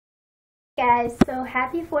Guys, so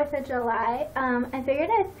happy 4th of July. I figured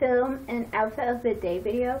I'd film an outfit of the day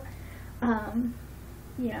video, you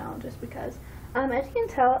know, just because. As you can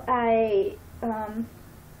tell, I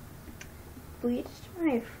bleached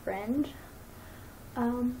my fringe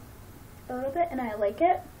a little bit and I like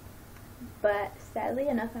it, but sadly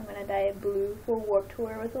enough I'm going to dye it blue for Warped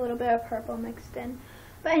Tour with a little bit of purple mixed in.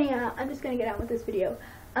 But anyhow, I'm just going to get on with this video.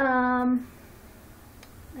 Let's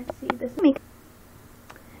see, this is me.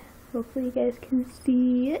 Hopefully you guys can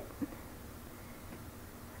see it.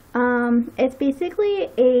 It's basically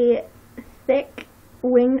a thick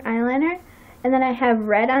winged eyeliner, and then I have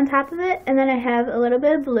red on top of it, and then I have a little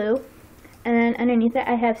bit of blue, and then underneath it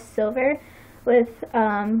I have silver with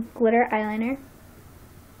glitter eyeliner.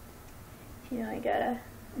 You know, I gotta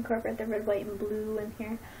incorporate the red, white, and blue in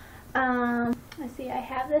here. Let's see, I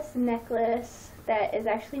have this necklace that is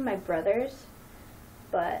actually my brother's,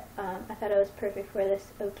 but I thought it was perfect for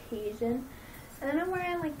this occasion. And then I'm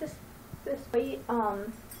wearing like this white,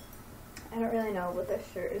 I don't really know what this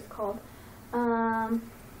shirt is called. And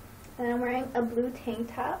I'm wearing a blue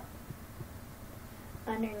tank top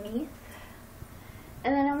underneath.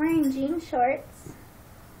 And then I'm wearing jean shorts.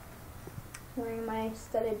 Wearing my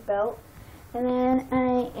studded belt. And then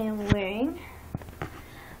I am wearing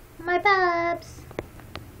my bobs.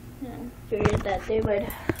 I figured that they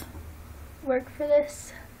would work for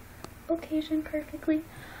this occasion perfectly.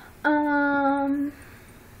 But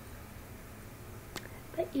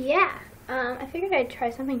yeah, I figured I'd try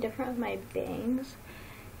something different with my bangs,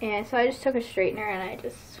 and so I just took a straightener and I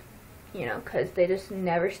just, you know, because they just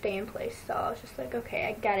never stay in place, so I was just like, okay,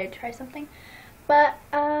 I gotta try something. But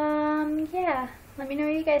yeah, let me know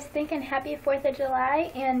what you guys think, and happy 4th of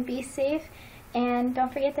July, and be safe, and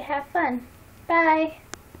don't forget to have fun. Bye!